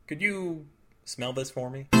Could you smell this for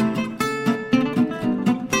me?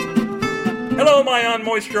 Hello, my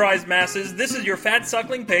unmoisturized masses. This is your fat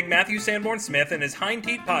suckling pig, Matthew Sanborn Smith, and his hind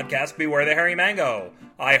teat podcast, Beware the Hairy Mango.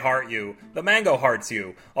 I heart you. The mango hearts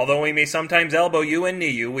you. Although we may sometimes elbow you and knee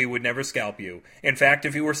you, we would never scalp you. In fact,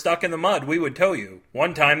 if you were stuck in the mud, we would tow you.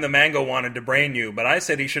 One time the mango wanted to brain you, but I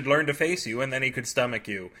said he should learn to face you and then he could stomach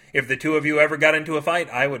you. If the two of you ever got into a fight,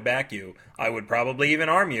 I would back you. I would probably even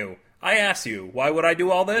arm you. I ask you, why would I do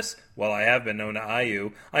all this? Well, I have been known to eye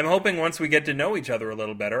you. I'm hoping once we get to know each other a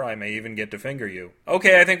little better, I may even get to finger you.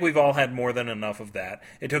 Okay, I think we've all had more than enough of that.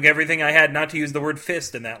 It took everything I had not to use the word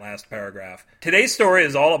fist in that last paragraph. Today's story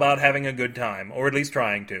is all about having a good time, or at least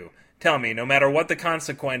trying to. Tell me, no matter what the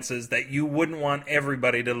consequences, that you wouldn't want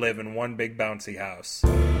everybody to live in one big bouncy house.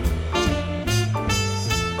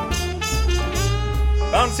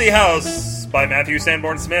 Bouncy House by Matthew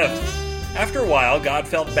Sanborn Smith. After a while, God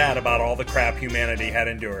felt bad about all the crap humanity had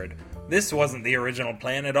endured. This wasn't the original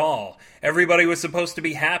plan at all. Everybody was supposed to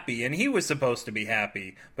be happy, and he was supposed to be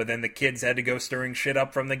happy. But then the kids had to go stirring shit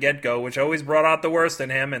up from the get-go, which always brought out the worst in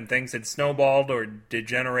him, and things had snowballed or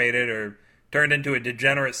degenerated or turned into a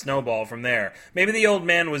degenerate snowball from there. Maybe the old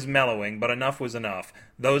man was mellowing, but enough was enough.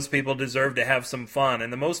 Those people deserved to have some fun,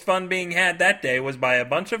 and the most fun being had that day was by a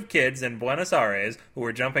bunch of kids in Buenos Aires who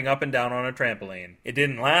were jumping up and down on a trampoline. It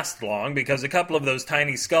didn't last long, because a couple of those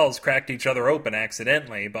tiny skulls cracked each other open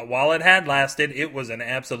accidentally, but while it had lasted, it was an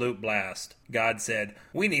absolute blast. God said,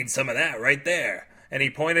 "We need some of that right there." And he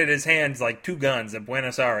pointed his hands like two guns at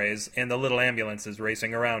Buenos Aires and the little ambulances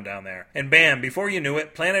racing around down there. And bam, before you knew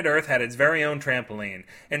it, planet Earth had its very own trampoline.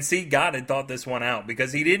 And see, God had thought this one out,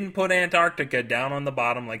 because he didn't put Antarctica down on the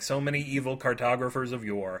bottom like so many evil cartographers of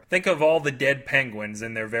yore. Think of all the dead penguins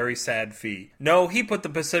and their very sad feet. No, he put the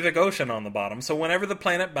Pacific Ocean on the bottom, so whenever the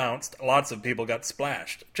planet bounced, lots of people got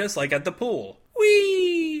splashed. Just like at the pool.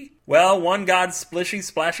 Whee! Well, one god's splishy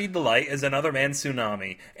splashy delight is another man's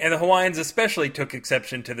tsunami, and the Hawaiians especially took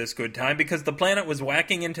exception to this good time because the planet was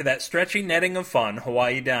whacking into that stretchy netting of fun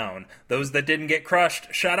Hawaii down. Those that didn't get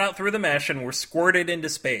crushed shot out through the mesh and were squirted into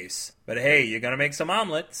space. But hey, you're gonna make some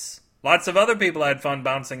omelets. Lots of other people had fun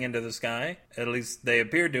bouncing into the sky, at least they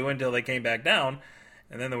appeared to until they came back down,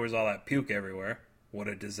 and then there was all that puke everywhere. What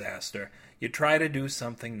a disaster. You try to do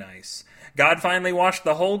something nice. God finally washed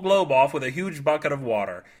the whole globe off with a huge bucket of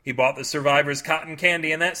water. He bought the survivors cotton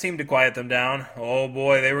candy, and that seemed to quiet them down. Oh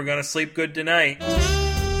boy, they were going to sleep good tonight.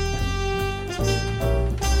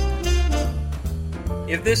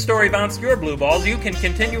 If this story bounced your blue balls, you can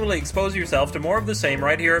continually expose yourself to more of the same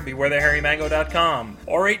right here at BewareTheHairyMango.com.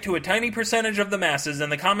 Orate to a tiny percentage of the masses in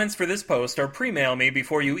the comments for this post, or pre-mail me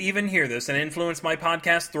before you even hear this and influence my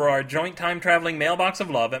podcast through our joint time-traveling mailbox of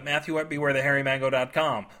love at Matthew at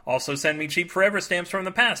BewareTheHairyMango.com. Also send me cheap forever stamps from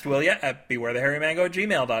the past, will ya, at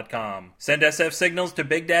BewareTheHairyMango@gmail.com. Send SF signals to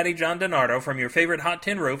Big Daddy John DiNardo from your favorite hot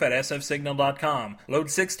tin roof at sfsignal.com.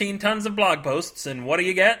 Load 16 tons of blog posts, and what do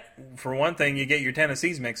you get? For one thing, you get your Tennessee's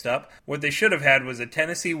mixed up. What they should have had was a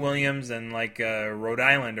Tennessee Williams and like a Rhode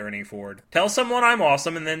Island Ernie Ford. Tell someone I'm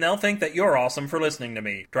awesome and then they'll think that you're awesome for listening to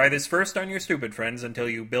me. Try this first on your stupid friends until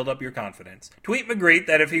you build up your confidence. Tweet Magritte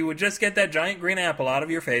that if he would just get that giant green apple out of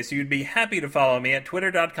your face, you'd be happy to follow me at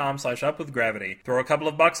twitter.com/upwithgravity. Throw a couple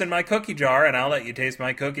of bucks in my cookie jar and I'll let you taste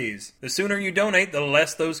my cookies. The sooner you donate, the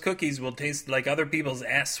less those cookies will taste like other people's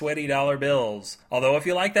ass-sweaty dollar bills. Although if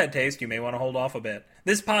you like that taste, you may want to hold off a bit.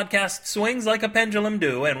 This podcast swings like a pendulum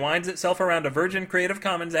do and winds itself around a Virgin Creative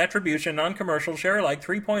Commons Attribution Non-Commercial Share-alike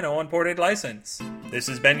 3.0 Unported license. This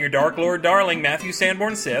has been your Dark Lord darling, Matthew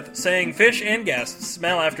Sanborn Sith, saying fish and guests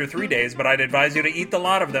smell after 3 days, but I'd advise you to eat the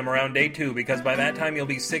lot of them around day 2, because by that time you'll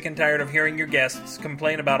be sick and tired of hearing your guests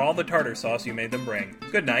complain about all the tartar sauce you made them bring.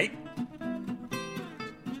 Good night.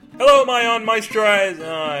 Hello, my unmoisturized...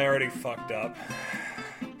 Oh, I already fucked up.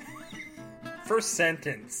 First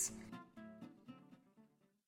sentence.